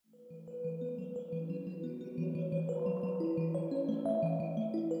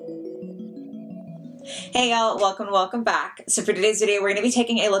Hey y'all, welcome back. So for today's video, we're going to be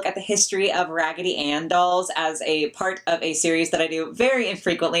taking a look at the history of Raggedy Ann dolls as a part of a series that I do very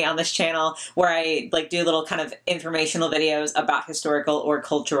infrequently on this channel, where I do little kind of informational videos about historical or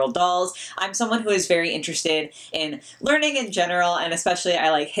cultural dolls. I'm someone who is very interested in learning in general, and especially I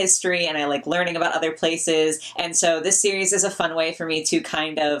like history and I like learning about other places, and so this series is a fun way for me to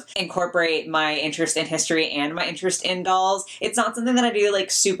kind of incorporate my interest in history and my interest in dolls. It's not something that I do like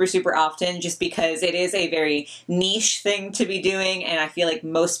super often, just because it is a very niche thing to be doing, and I feel like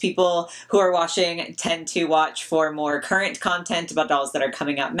most people who are watching tend to watch for more current content about dolls that are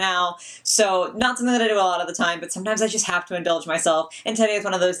coming out now. So not something that I do a lot of the time, but sometimes I just have to indulge myself, and today is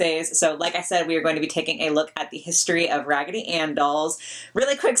one of those days. So like I said, we are going to be taking a look at the history of Raggedy Ann dolls.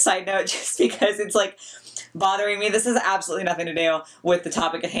 Really quick side note, just because it's like bothering me. This has absolutely nothing to do with the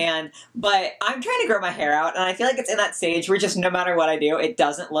topic at hand, but I'm trying to grow my hair out, and I feel like it's in that stage where just no matter what I do, it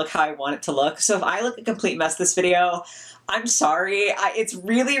doesn't look how I want it to look. So if I look a complete mess this video, I'm sorry. It's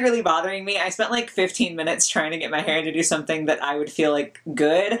really bothering me. I spent like 15 minutes trying to get my hair to do something that I would feel like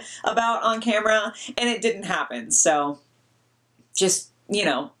good about on camera, and it didn't happen. So just, you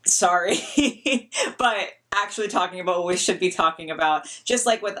know, sorry. But actually talking about what we should be talking about, just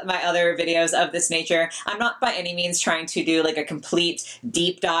like with my other videos of this nature, I'm not by any means trying to do like a complete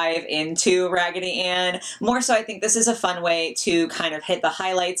deep dive into Raggedy Ann. More so, I think this is a fun way to kind of hit the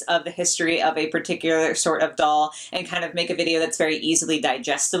highlights of the history of a particular sort of doll and kind of make a video that's very easily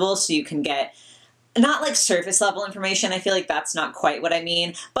digestible, so you can get not like surface level information. I feel like that's not quite what I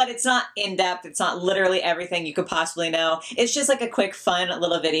mean, but it's not in-depth. It's not literally everything you could possibly know. It's just like a quick, fun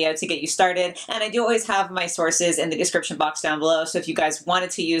little video to get you started. And I do always have my sources in the description box down below, so if you guys wanted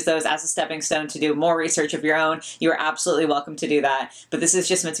to use those as a stepping stone to do more research of your own, you are absolutely welcome to do that. But this is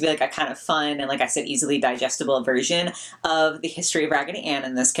just meant to be like a kind of fun and, like I said, easily digestible version of the history of Raggedy Ann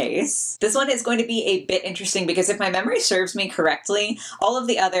in this case. This one is going to be a bit interesting because if my memory serves me correctly, all of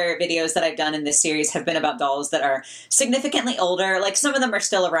the other videos that I've done in this series have been about dolls that are significantly older. Like, some of them are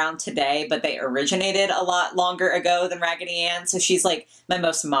still around today, but they originated a lot longer ago than Raggedy Ann, so she's like my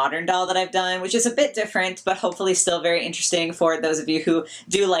most modern doll that I've done, which is a bit different, but hopefully still very interesting for those of you who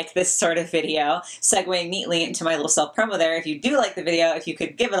do like this sort of video. Segueing neatly into my little self-promo there, if you do like the video, if you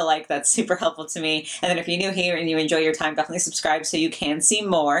could give it a like, that's super helpful to me. And then if you're new here and you enjoy your time, definitely subscribe so you can see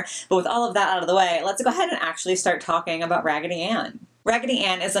more. But with all of that out of the way, let's go ahead and actually start talking about Raggedy Ann. Raggedy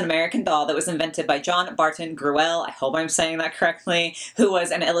Ann is an American doll that was invented by John Barton Gruelle, I hope I'm saying that correctly, who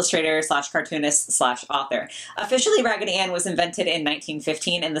was an illustrator slash cartoonist slash author. Officially, Raggedy Ann was invented in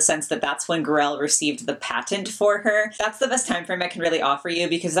 1915 in the sense that that's when Gruelle received the patent for her. That's the best time frame I can really offer you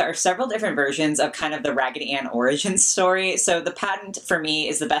because there are several different versions of kind of the Raggedy Ann origin story, so the patent for me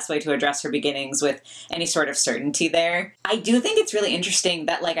is the best way to address her beginnings with any sort of certainty there. I do think it's really interesting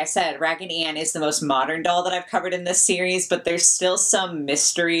that, like I said, Raggedy Ann is the most modern doll that I've covered in this series, but there's still some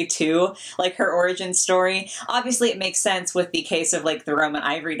mystery to like her origin story. Obviously it makes sense with the case of like the Roman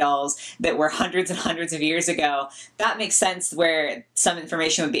ivory dolls that were hundreds and hundreds of years ago. That makes sense where some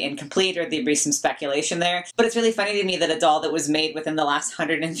information would be incomplete or there'd be some speculation there. But it's really funny to me that a doll that was made within the last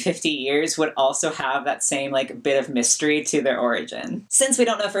 150 years would also have that same like bit of mystery to their origin. Since we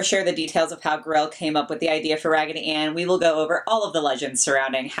don't know for sure the details of how Gruelle came up with the idea for Raggedy Ann, we will go over all of the legends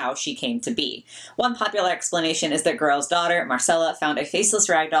surrounding how she came to be. One popular explanation is that Gruelle's daughter, Marcella, found a faceless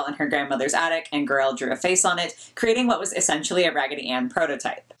rag doll in her grandmother's attic, and Gruelle drew a face on it, creating what was essentially a Raggedy Ann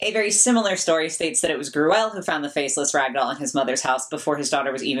prototype. A very similar story states that it was Gruelle who found the faceless rag doll in his mother's house before his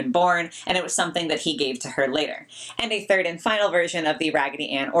daughter was even born, and it was something that he gave to her later. And a third and final version of the Raggedy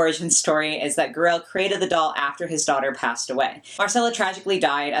Ann origin story is that Gruelle created the doll after his daughter passed away. Marcella tragically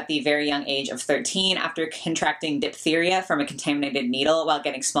died at the very young age of 13 after contracting diphtheria from a contaminated needle while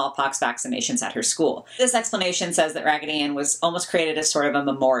getting smallpox vaccinations at her school. This explanation says that Raggedy Ann was almost created as sort of a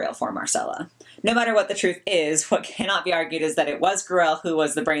memorial for Marcella. No matter what the truth is, what cannot be argued is that it was Gruelle who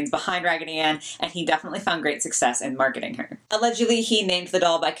was the brains behind Raggedy Ann, and he definitely found great success in marketing her. Allegedly, he named the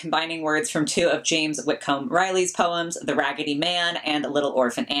doll by combining words from two of James Whitcomb Riley's poems, The Raggedy Man and Little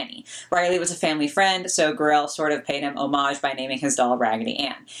Orphan Annie. Riley was a family friend, so Gruelle sort of paid him homage by naming his doll Raggedy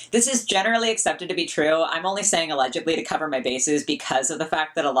Ann. This is generally accepted to be true. I'm only saying allegedly to cover my bases because of the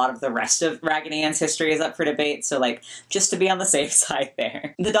fact that a lot of the rest of Raggedy Ann's history is up for debate, so like, just to be on the safe side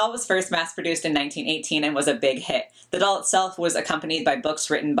there. The doll was first mass-produced in in 1918 and was a big hit. The doll itself was accompanied by books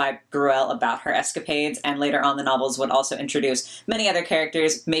written by Gruelle about her escapades, and later on the novels would also introduce many other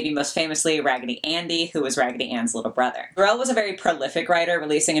characters, maybe most famously Raggedy Andy, who was Raggedy Ann's little brother. Gruelle was a very prolific writer,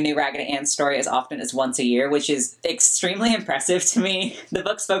 releasing a new Raggedy Ann story as often as once a year, which is extremely impressive to me. The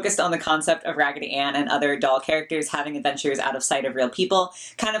books focused on the concept of Raggedy Ann and other doll characters having adventures out of sight of real people,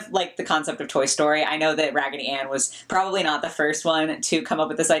 kind of like the concept of Toy Story. I know that Raggedy Ann was probably not the first one to come up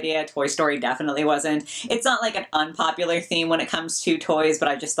with this idea. Toy Story definitely wasn't. It's not like an unpopular theme when it comes to toys, but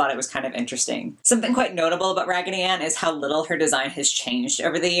I just thought it was kind of interesting. Something quite notable about Raggedy Ann is how little her design has changed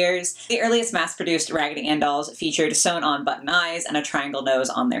over the years. The earliest mass-produced Raggedy Ann dolls featured sewn-on button eyes and a triangle nose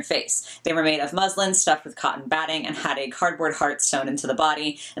on their face. They were made of muslin stuffed with cotton batting and had a cardboard heart sewn into the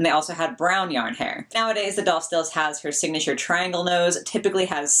body, and they also had brown yarn hair. Nowadays, the doll still has her signature triangle nose, typically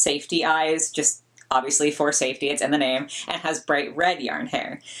has safety eyes, just obviously for safety, it's in the name, and has bright red yarn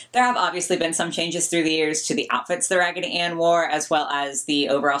hair. There have obviously been some changes through the years to the outfits that Raggedy Ann wore, as well as the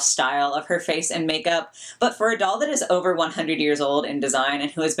overall style of her face and makeup, but for a doll that is over 100 years old in design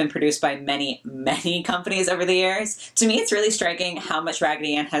and who has been produced by many, many companies over the years, to me it's really striking how much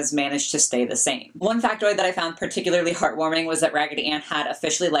Raggedy Ann has managed to stay the same. One factoid that I found particularly heartwarming was that Raggedy Ann had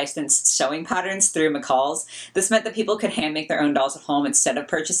officially licensed sewing patterns through McCall's. This meant that people could hand make their own dolls at home instead of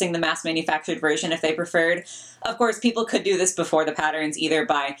purchasing the mass-manufactured version if they preferred. Of course, people could do this before the patterns, either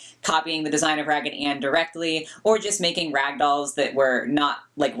by copying the design of Raggedy Ann directly, or just making rag dolls that were not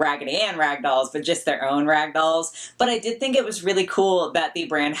like Raggedy Ann rag dolls, but just their own rag dolls. But I did think it was really cool that the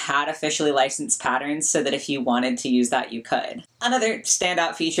brand had officially licensed patterns so that if you wanted to use that, you could. Another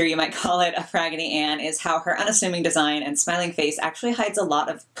standout feature, you might call it, of Raggedy Ann is how her unassuming design and smiling face actually hides a lot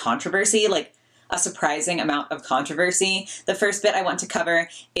of controversy, like a surprising amount of controversy. The first bit I want to cover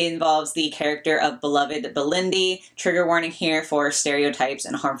involves the character of beloved Belindy. Trigger warning here for stereotypes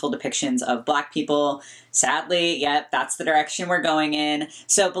and harmful depictions of Black people. Sadly, yep, that's the direction we're going in.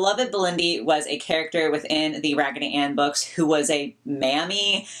 So beloved Belindy was a character within the Raggedy Ann books who was a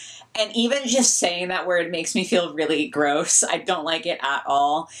mammy. And even just saying that word makes me feel really gross. I don't like it at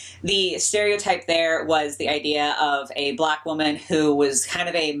all. The stereotype there was the idea of a Black woman who was kind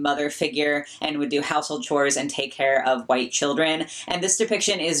of a mother figure and would do household chores and take care of white children. And this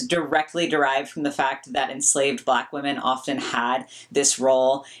depiction is directly derived from the fact that enslaved Black women often had this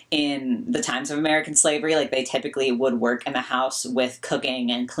role in the times of American slavery. Like, they typically would work in the house with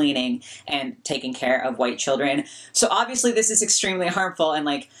cooking and cleaning and taking care of white children. So obviously this is extremely harmful and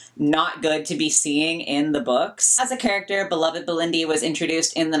like not good to be seeing in the books. As a character, beloved Belindy was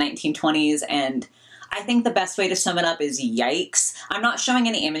introduced in the 1920s, and I think the best way to sum it up is yikes. I'm not showing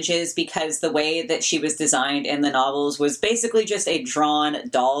any images because the way that she was designed in the novels was basically just a drawn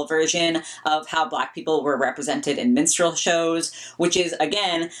doll version of how Black people were represented in minstrel shows, which is,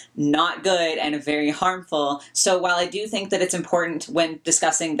 again, not good and very harmful. So while I do think that it's important when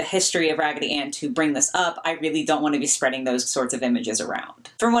discussing the history of Raggedy Ann to bring this up, I really don't want to be spreading those sorts of images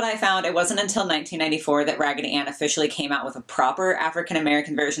around. From what I found, it wasn't until 1994 that Raggedy Ann officially came out with a proper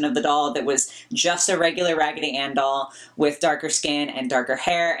African-American version of the doll that was just a regular Raggedy Ann doll with darker skin and darker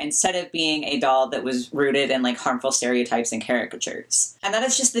hair, instead of being a doll that was rooted in like harmful stereotypes and caricatures. And that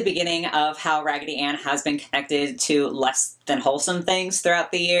is just the beginning of how Raggedy Ann has been connected to less than wholesome things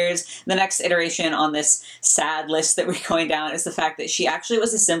throughout the years. The next iteration on this sad list that we're going down is the fact that she actually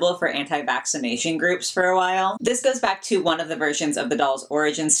was a symbol for anti-vaccination groups for a while. This goes back to one of the versions of the doll's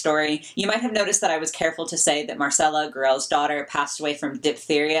origin story. You might have noticed that I was careful to say that Marcella, Gruelle's daughter, passed away from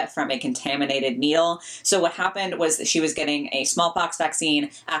diphtheria from a contaminated needle. So what happened was that she was getting a smallpox vaccine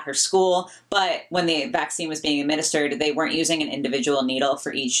at her school, but when the vaccine was being administered, they weren't using an individual needle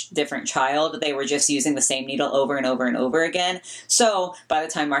for each different child. They were just using the same needle over and over and over again. So by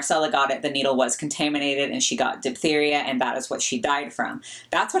the time Marcella got it, the needle was contaminated and she got diphtheria, and that is what she died from.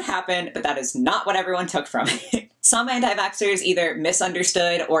 That's what happened, but that is not what everyone took from it. Some anti-vaxxers either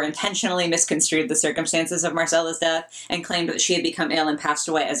misunderstood or intentionally misconstrued the circumstances of Marcella's death and claimed that she had become ill and passed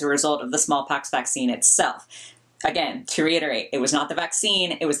away as a result of the smallpox vaccine itself. Again, to reiterate, it was not the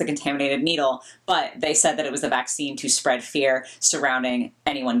vaccine, it was the contaminated needle, but they said that it was the vaccine to spread fear surrounding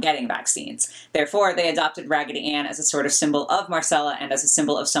anyone getting vaccines. Therefore, they adopted Raggedy Ann as a sort of symbol of Marcella and as a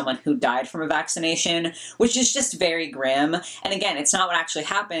symbol of someone who died from a vaccination, which is just very grim. And again, it's not what actually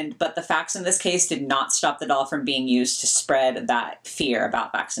happened, but the facts in this case did not stop the doll from being used to spread that fear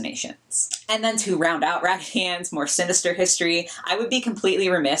about vaccinations. And then to round out Raggedy Ann's more sinister history, I would be completely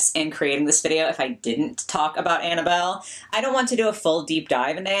remiss in creating this video if I didn't talk about Annabelle. I don't want to do a full deep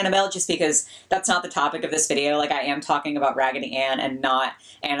dive into Annabelle just because that's not the topic of this video. Like, I am talking about Raggedy Ann and not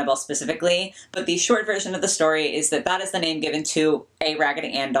Annabelle specifically, but the short version of the story is that that is the name given to a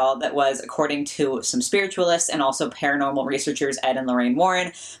Raggedy Ann doll that was, according to some spiritualists and also paranormal researchers Ed and Lorraine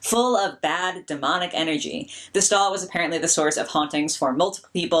Warren, full of bad demonic energy. This doll was apparently the source of hauntings for multiple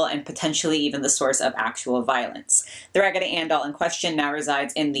people and potentially even the source of actual violence. The Raggedy Ann doll in question now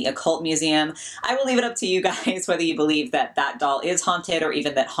resides in the Occult Museum. I will leave it up to you guys whether you believe that that doll is haunted or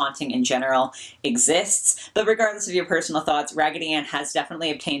even that haunting in general exists, but regardless of your personal thoughts, Raggedy Ann has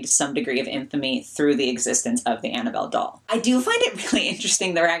definitely obtained some degree of infamy through the existence of the Annabelle doll. I do find it really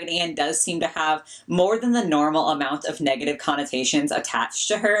interesting that Raggedy Ann does seem to have more than the normal amount of negative connotations attached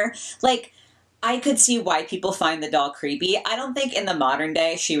to her. Like, I could see why people find the doll creepy. I don't think in the modern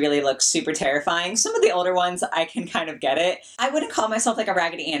day she really looks super terrifying. Some of the older ones, I can kind of get it. I wouldn't call myself like a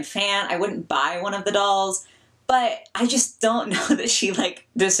Raggedy Ann fan. I wouldn't buy one of the dolls, but I just don't know that she like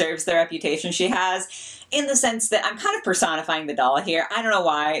deserves the reputation she has, in the sense that I'm kind of personifying the doll here. I don't know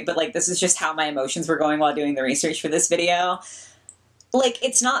why, but like this is just how my emotions were going while doing the research for this video. Like,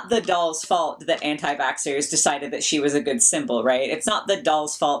 it's not the doll's fault that anti-vaxxers decided that she was a good symbol, right? It's not the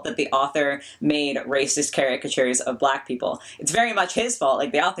doll's fault that the author made racist caricatures of black people. It's very much his fault,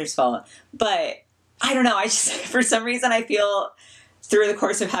 like the author's fault. But I don't know, I just, for some reason I feel, through the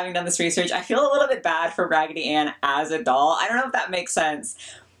course of having done this research, I feel a little bit bad for Raggedy Ann as a doll. I don't know if that makes sense.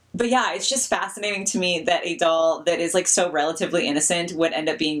 But yeah, it's just fascinating to me that a doll that is like so relatively innocent would end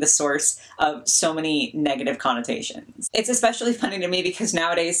up being the source of so many negative connotations. It's especially funny to me because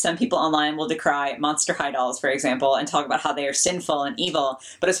nowadays some people online will decry Monster High dolls, for example, and talk about how they are sinful and evil.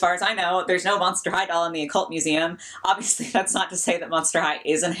 But as far as I know, there's no Monster High doll in the Occult Museum. Obviously, that's not to say that Monster High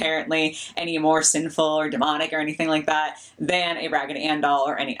is inherently any more sinful or demonic or anything like that than a Raggedy Ann doll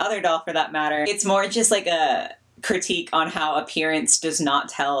or any other doll for that matter. It's more just like a critique on how appearance does not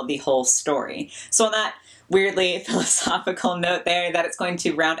tell the whole story. So on that weirdly philosophical note there, that it's going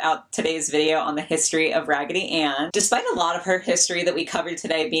to round out today's video on the history of Raggedy Ann. Despite a lot of her history that we covered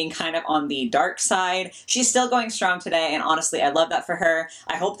today being kind of on the dark side, she's still going strong today, and honestly, I love that for her.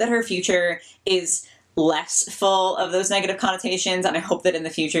 I hope that her future is less full of those negative connotations, and I hope that in the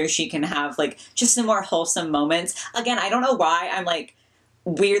future she can have like just some more wholesome moments. Again, I don't know why I'm like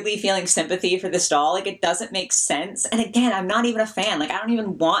weirdly feeling sympathy for this doll. Like, it doesn't make sense. And again, I'm not even a fan. Like, I don't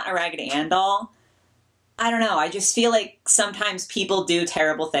even want a Raggedy Ann doll. I don't know. I just feel like sometimes people do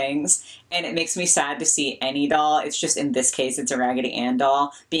terrible things, and it makes me sad to see any doll. It's just, in this case, it's a Raggedy Ann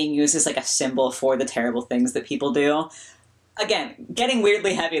doll being used as like a symbol for the terrible things that people do. Again, getting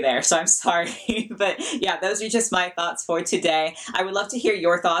weirdly heavy there, so I'm sorry. But yeah, those are just my thoughts for today. I would love to hear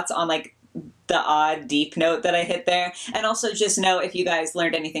your thoughts on like the odd deep note that I hit there, and also just know if you guys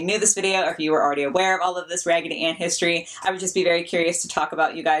learned anything new this video or if you were already aware of all of this Raggedy Ann history. I would just be very curious to talk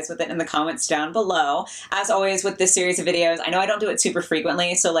about you guys with it in the comments down below. As always with this series of videos, I know I don't do it super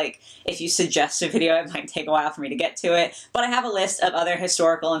frequently, so like if you suggest a video, it might take a while for me to get to it, but I have a list of other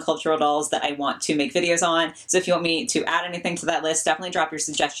historical and cultural dolls that I want to make videos on, so if you want me to add anything to that list, definitely drop your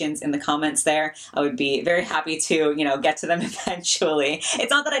suggestions in the comments there. I would be very happy to, you know, get to them eventually.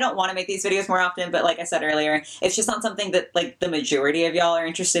 It's not that I don't want to make these videos more often, but like I said earlier, it's just not something that like the majority of y'all are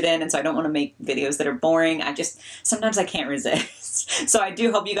interested in, and so I don't want to make videos that are boring. Sometimes I can't resist. So I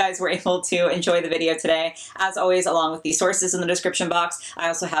do hope you guys were able to enjoy the video today. As always, along with the sources in the description box, I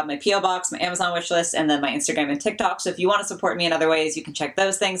also have my P.O. box, my Amazon wishlist, and then my Instagram and TikTok. So if you want to support me in other ways, you can check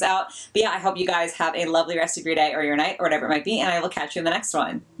those things out. But yeah, I hope you guys have a lovely rest of your day or your night or whatever it might be, and I will catch you in the next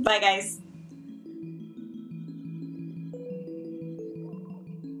one. Bye, guys!